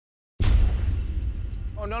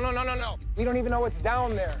Oh, no, no, no, no, no. We don't even know what's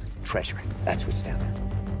down there. Treasure. That's what's down there.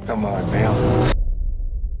 Come on, Bill.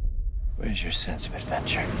 Where's your sense of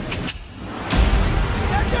adventure?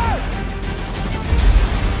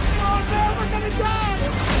 Oh, man, we're gonna die!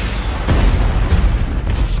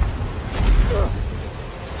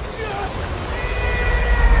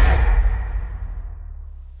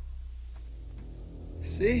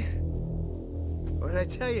 See? What did I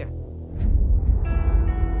tell you?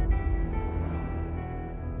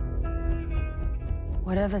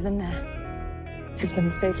 Whatever's in there has been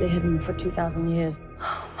safely hidden for 2,000 years.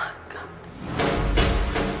 Oh, my God.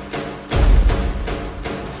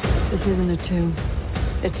 This isn't a tomb.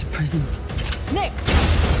 It's a prison. Nick!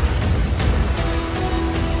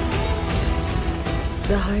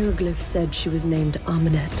 The hieroglyph said she was named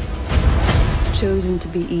Amenet, chosen to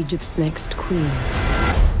be Egypt's next queen.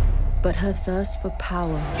 But her thirst for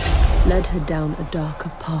power led her down a darker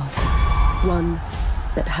path, one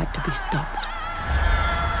that had to be stopped.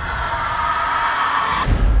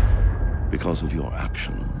 Because of your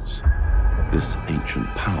actions, this ancient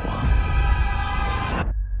power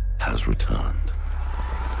has returned.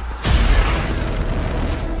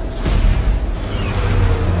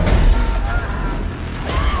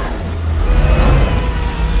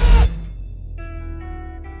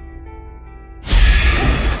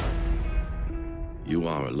 You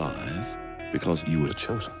are alive because you were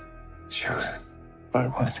chosen. Chosen? By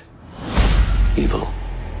what? Evil,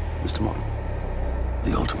 Mr. Morton.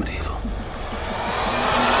 The ultimate evil.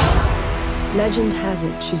 Legend has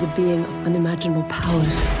it she's a being of unimaginable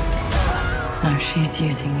powers. Now she's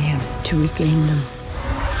using you to regain them.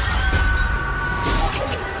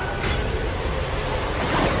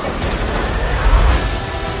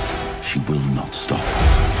 She will not stop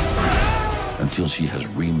until she has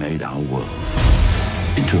remade our world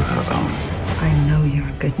into her own. I know you're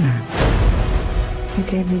a good man. You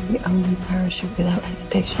gave me the only parachute without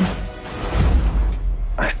hesitation.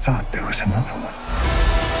 I thought there was another one.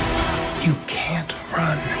 You can't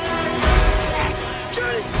run.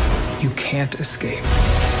 You can't escape.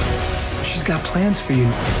 She's got plans for you.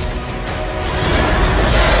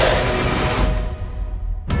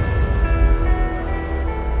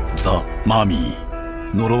 The Mummy.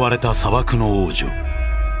 呪われた砂漠の王女。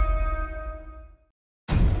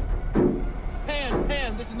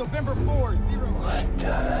Pan, this is November 4, 0. What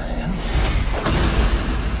the hell?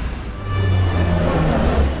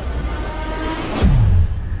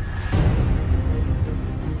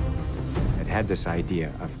 I'd had this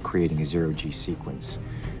idea of creating a zero-G sequence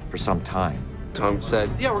for some time. Tom said,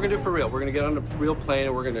 yeah, we're gonna do it for real. We're gonna get on a real plane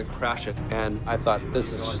and we're gonna crash it. And I thought,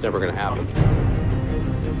 this is just never gonna happen.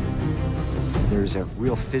 There's a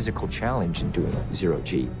real physical challenge in doing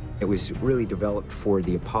zero-G. It was really developed for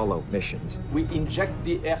the Apollo missions. We inject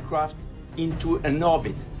the aircraft into an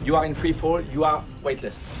orbit. You are in free fall, you are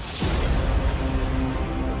weightless.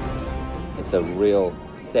 It's a real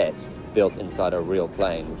set built inside a real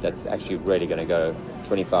plane that's actually really going to go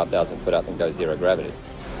 25,000 foot up and go zero gravity.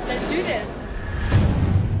 Let's do this.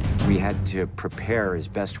 We had to prepare as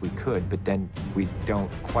best we could, but then we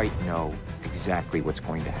don't quite know exactly what's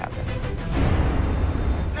going to happen.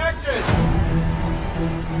 Action!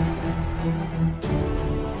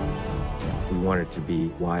 We wanted to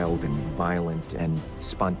be wild and violent and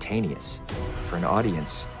spontaneous. For an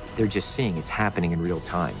audience, they're just seeing it's happening in real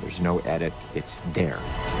time. There's no edit, it's there.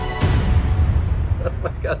 Oh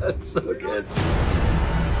my God, that's so good.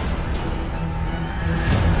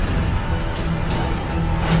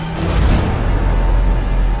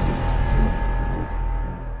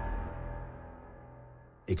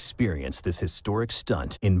 Experience this historic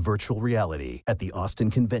stunt in virtual reality at the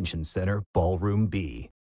Austin Convention Center Ballroom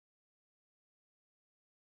B.